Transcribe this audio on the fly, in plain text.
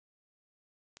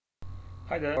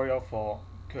Hi there, tutorial for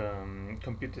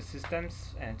computer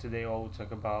systems, and today I will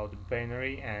talk about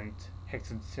binary and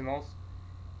hexadecimals,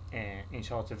 in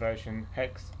shorter version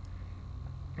hex.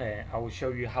 I will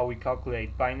show you how we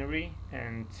calculate binary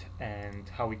and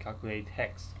how we calculate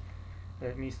hex.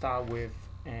 Let me start with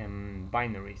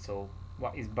binary. So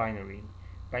what is binary?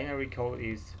 Binary code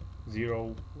is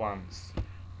 0 1s.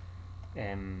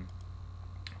 And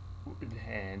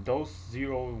those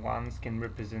 0 1s can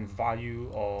represent value,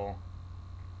 or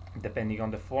depending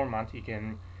on the format,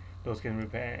 those can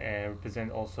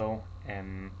represent also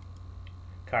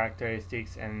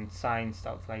characteristics and signs,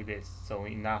 stuff like this. So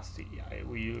in ASCII,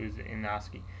 we use it in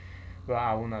ASCII, but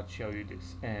I will not show you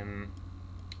this.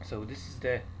 So this is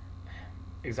the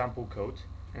example code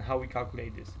and how we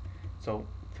calculate this. So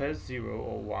first 0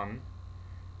 or 1,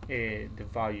 the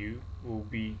value will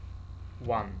be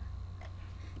 1.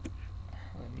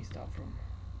 Let me start from,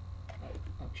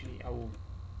 actually I will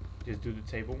just do the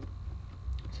table.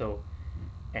 So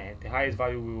the highest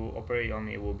value we will operate on,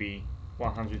 it will be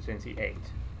 128.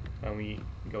 When we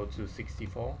go to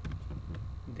 64,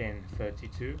 then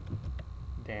 32,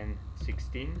 then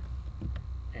 16,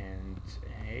 and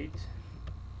 8,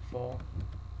 4,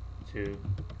 2,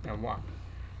 and 1.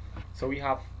 So we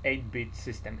have 8-bit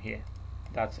system here.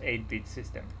 That's 8-bit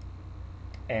system.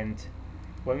 And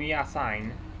when we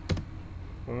assign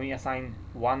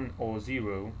 1 or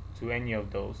 0 to any of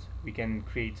those, we can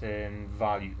create a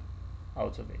value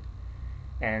out of it.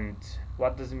 And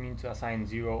what does it mean to assign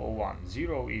 0 or 1?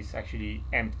 0 is actually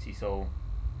empty, so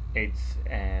it's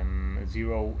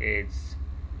 0 is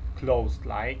closed,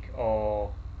 like,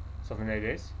 or something like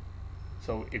this.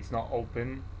 So it's not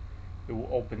open. It will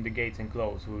open the gates and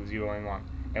close with 0 and 1.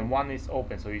 And 1 is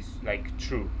open, so it's like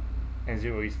true, and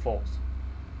 0 is false.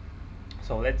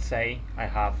 So let's say I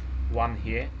have 1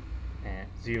 here,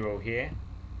 0 here,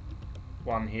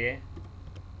 1 here,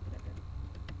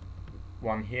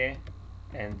 1 here,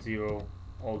 and 0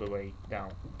 all the way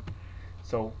down.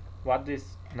 So what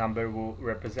this number will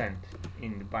represent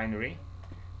in the binary,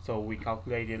 so we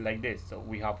calculate it like this. So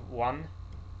we have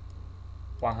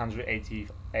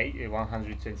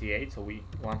 128, so we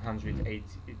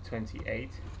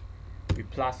 128, we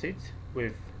plus it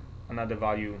with another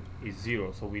value is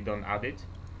 0, so we don't add it.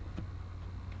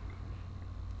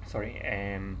 Sorry,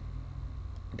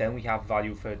 then we have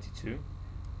value 32.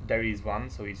 There is 1,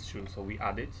 so it's true, so we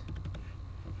add it.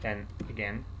 Then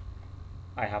again,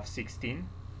 I have 16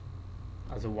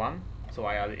 as a 1, so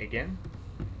I add it again.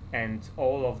 And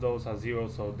all of those are 0,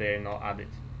 so they're not added.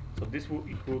 So this will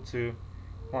equal to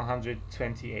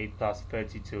 128 plus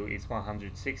 32 is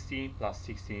 160, plus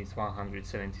 16 is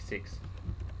 176.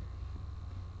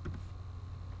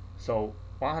 So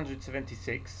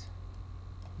 176,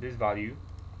 this value,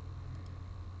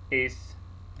 is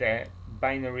the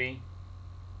binary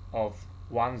of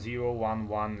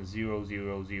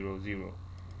 10110000.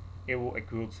 It will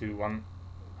equal to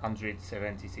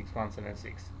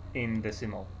 176 in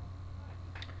decimal.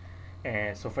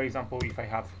 So for example, if I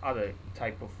have other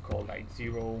type of code like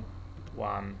 0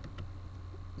 1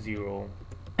 0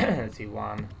 let's say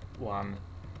 1 1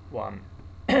 1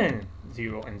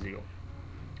 0 and 0.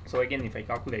 So again, if I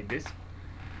calculate this,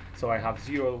 so I have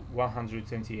 0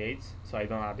 128, so I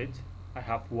don't add it. I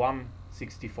have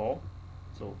 164,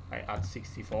 so I add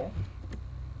 64.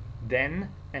 Then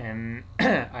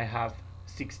I have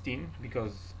 16,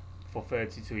 because for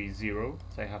 32 is 0,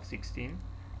 so I have 16,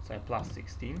 so I plus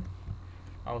 16.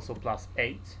 I also plus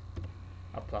 8,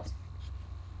 I plus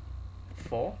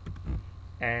 4,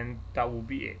 and that will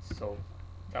be it. So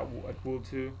that will equal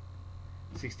to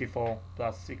 64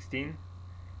 plus 16,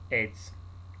 it's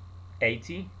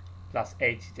 80, plus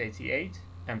 8 is 88,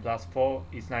 and plus 4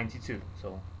 is 92,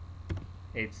 so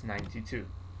it's 92.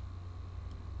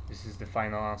 This is the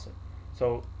final answer.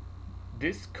 So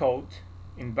this code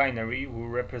in binary will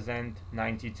represent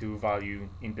 92 value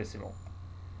in decimal.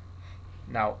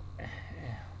 Now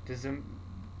there's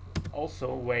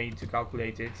also a way to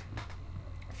calculate it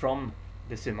from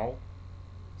decimal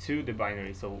to the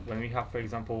binary. So when we have, for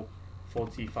example,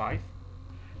 45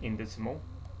 in decimal,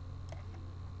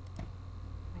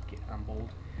 make it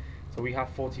unbold. So we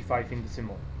have 45 in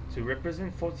decimal. To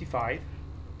represent 45,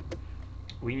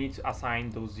 we need to assign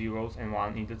those zeros and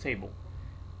 1 in the table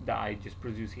that I just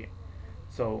produced here.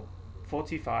 So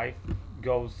 45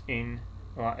 goes in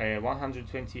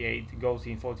 128 goes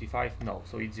in 45, no,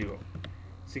 so it's 0.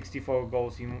 64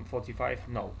 goes in 45,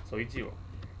 no, so it's 0.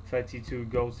 32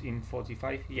 goes in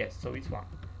 45, yes, so it's 1.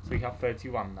 So we have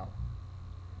 31 now.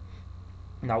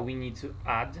 Now we need to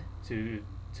add to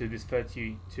this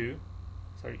 32,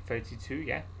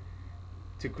 yeah,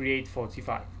 to create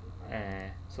 45.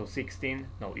 so 16,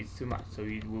 no, it's too much, so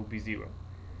it will be 0.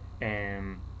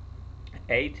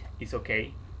 8 is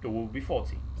okay, it will be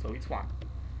 40, so it's 1.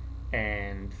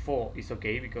 And 4 is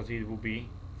okay because it will be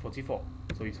 44,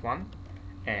 so it's 1.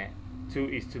 2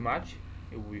 is too much,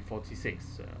 it will be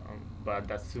 46, but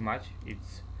that's too much,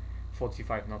 it's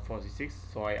 45, not 46,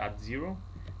 so I add 0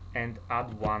 and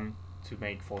add 1 to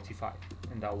make 45,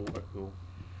 and that will equal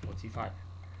 45.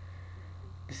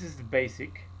 This is the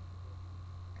basic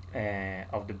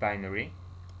of the binary.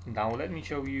 Now let me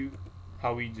show you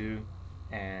how we do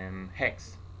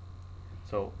hex.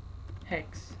 So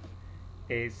hex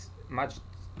is much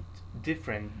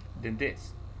different than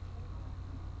this,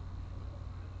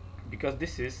 because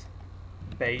this is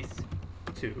base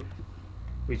 2,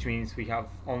 which means we have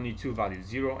only two values,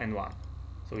 0 and 1,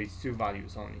 so it's two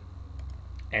values only.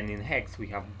 And in hex we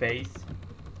have base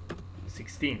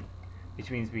 16,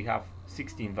 which means we have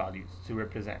 16 values to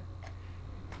represent.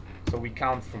 So we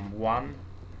count from 1,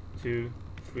 2,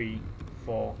 3,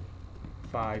 4,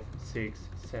 5, 6,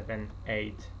 7,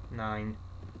 8, 9,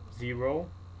 0,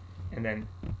 and then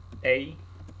A,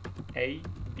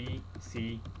 B,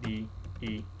 C, D,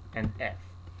 E, and F.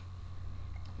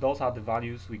 Those are the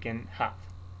values we can have.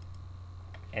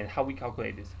 And how we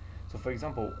calculate this? So for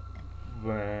example,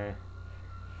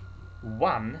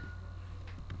 1,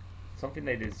 something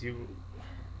like this, 0,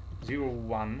 0,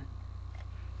 1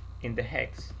 in the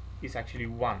hex is actually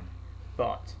 1,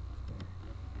 but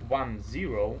 1,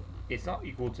 0 is not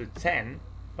equal to 10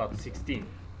 but 16.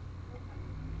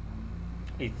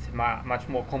 It's much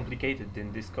more complicated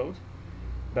than this code,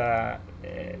 but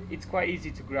it's quite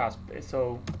easy to grasp.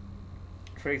 So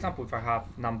for example, if I have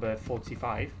number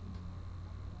 45,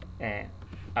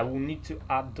 I will need to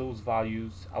add those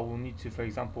values. I will need to, for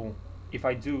example, if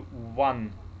I do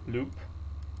one loop,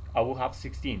 I will have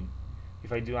 16.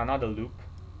 If I do another loop,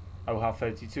 I will have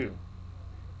 32.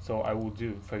 So I will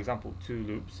do, for example, two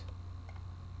loops.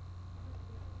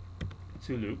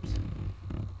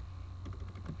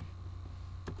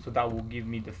 So that will give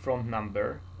me the front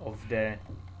number of the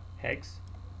hex.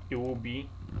 It will be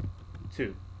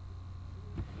 2.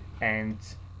 And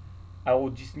I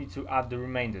will just need to add the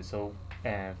remainder, so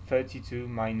 32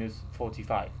 minus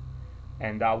 45,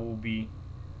 and that will be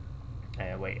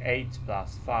 8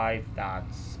 plus 5,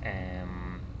 that's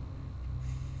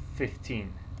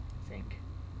 15, I think.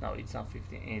 No, it's not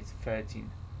 15, it's 13.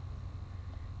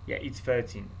 Yeah, it's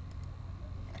 13.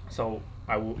 So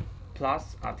I will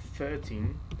plus at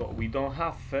 13, but we don't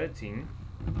have 13.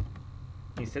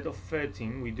 Instead of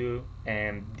 13 we do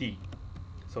D,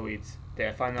 so it's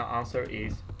the final answer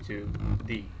is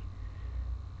 2D,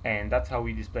 and that's how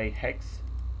we display hex,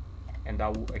 and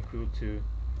that will equal to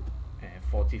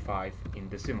 45 in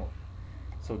decimal.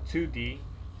 So 2D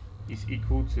is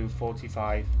equal to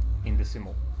 45 in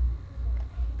decimal.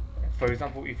 For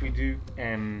example, if we do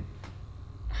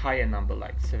higher number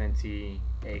like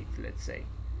 78, let's say,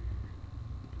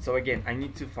 so again I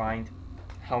need to find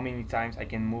how many times I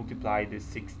can multiply this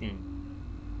 16.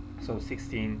 So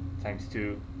 16 times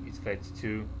 2 is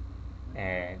 32,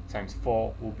 and times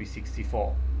 4 will be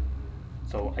 64.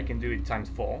 So I can do it times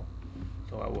 4,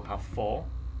 so I will have 4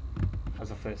 as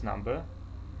a first number,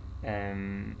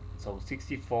 and so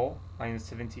 64 minus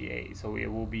 78, so it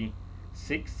will be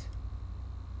 6,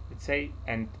 let's say,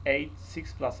 and 8,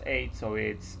 6 plus 8, so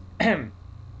it's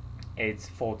it's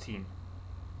 14,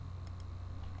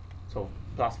 so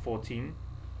plus 14,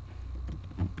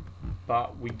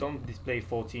 but we don't display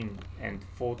 14, and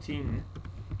 14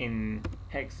 in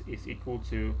hex is equal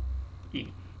to E.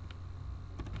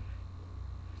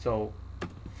 So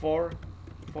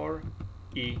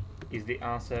 4E is the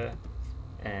answer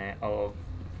of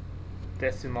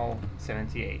decimal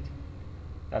 78.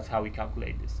 That's how we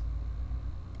calculate this.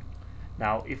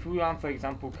 Now if we want, for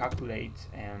example, calculate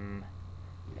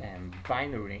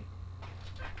binary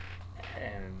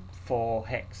for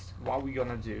hex, what we're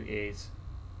gonna do is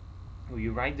we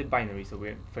write the binary. So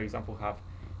we, for example, have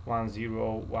 10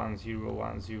 10 10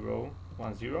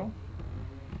 10,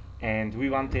 and we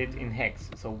want it in hex.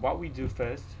 So what we do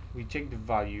first, we check the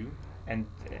value and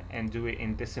do it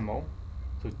in decimal.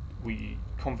 So we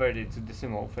convert it to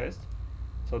decimal first,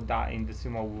 so that in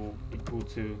decimal will equal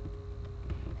to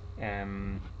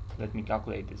let me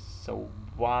calculate this. So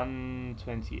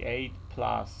 128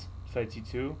 plus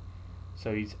 32,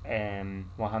 so it's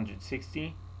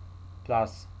 160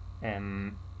 plus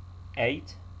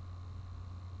 8,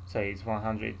 so it's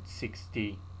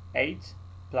 168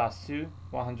 plus 2,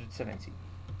 170.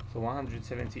 So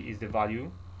 170 is the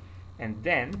value, and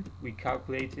then we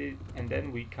calculate it, and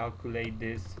then we calculate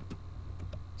this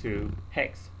to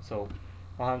hex. So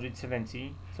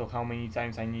 170 So how many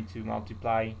times I need to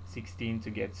multiply 16 to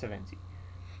get 70.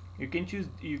 You can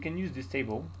use this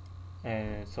table.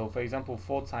 So for example,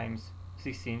 4 times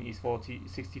 16 is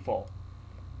 64.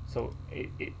 So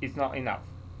it's not enough.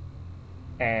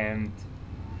 And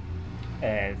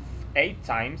uh, 8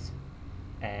 times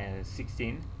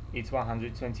 16 is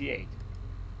 128.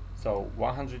 So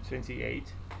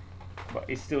 128, but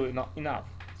it's still not enough.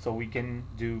 So we can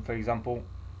do, for example,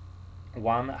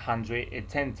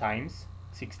 110 times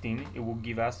 16, it will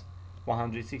give us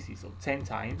 160. So 10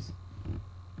 times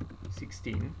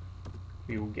 16,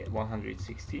 we will get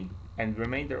 160, and the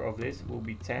remainder of this will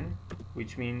be 10,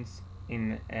 which means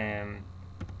in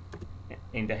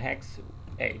the hex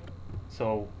A.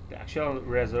 So the actual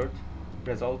result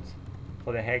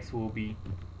for the hex will be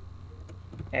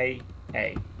AA,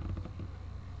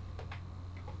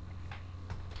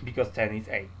 because 10 is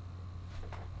A,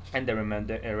 and the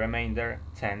remainder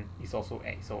 10 is also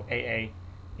A. So AA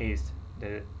is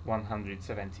the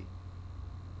 170.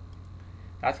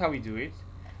 That's how we do it.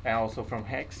 And also from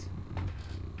hex.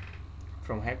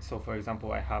 So for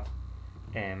example, I have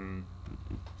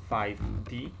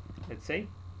 5D, let's say.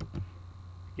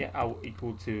 Yeah, I will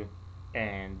equal to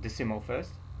decimal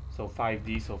first. So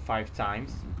 5D, so 5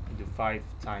 times. I do 5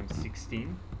 times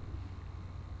 16.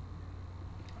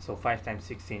 So 5 times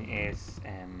 16 is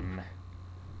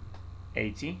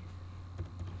 80.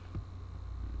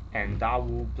 And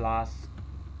W plus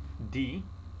D,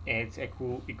 it's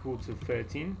equal to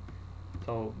 13.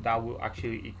 So that will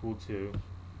actually equal to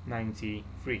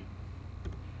 93.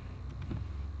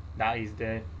 That is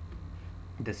the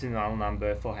decimal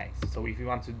number for hex. So if you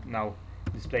want to now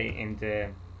display in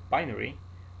the binary,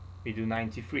 we do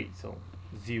 93. So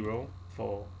 0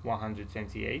 for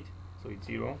 128, so it's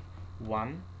 0,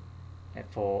 1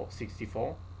 for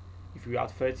 64. If we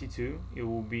add 32, it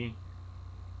will be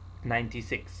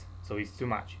 96. So it's too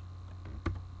much.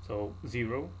 So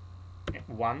 0,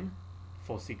 1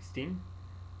 for 16.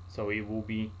 So it will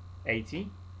be 80.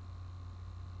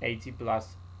 80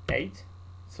 plus 8,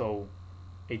 so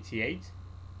 88,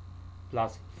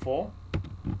 plus 4,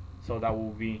 so that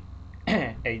will be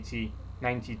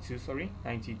 92, sorry,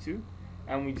 92,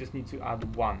 and we just need to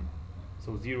add 1,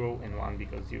 so 0 and 1,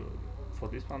 because 0 for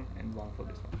this one and 1 for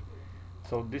this one.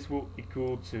 So this will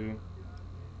equal to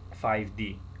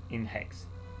 5D in hex,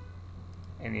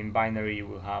 and in binary you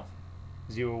will have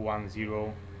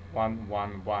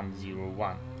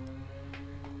 010111101.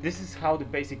 This is how the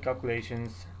basic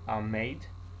calculations are made.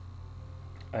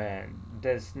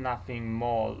 There's nothing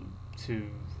more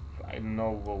to, I don't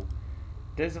know, well,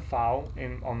 there's a file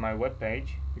on my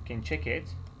webpage, you can check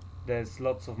it. There's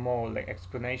lots of more like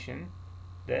explanation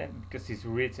there because it's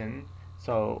written,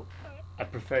 so I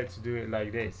prefer to do it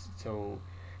like this. So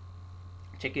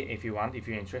check it if you want, if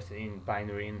you're interested in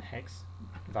binary and hex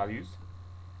values,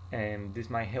 and this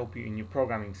might help you in your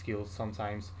programming skills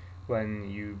sometimes when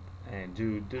you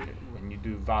do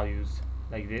values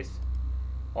like this.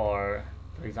 Or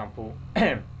for example,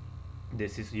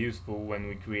 this is useful when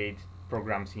we create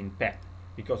programs in PEP,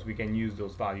 because we can use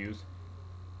those values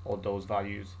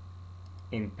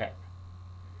in PEP.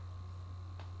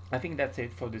 I think that's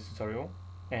it for this tutorial.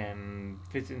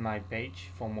 Visit my page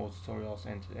for more tutorials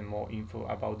and more info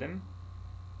about them.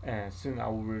 Soon I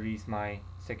will release my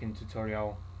second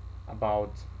tutorial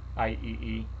about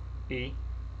IEEE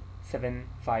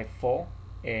 754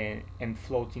 and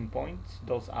floating points.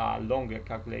 Those are longer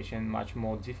calculation, much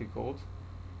more difficult.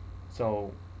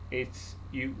 So it's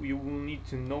you will need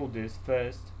to know this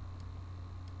first,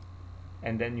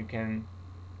 and then you can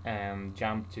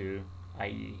jump to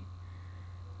IEEE.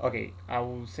 Okay, I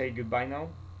will say goodbye now,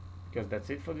 because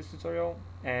that's it for this tutorial,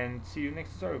 and see you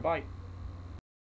next tutorial. Bye.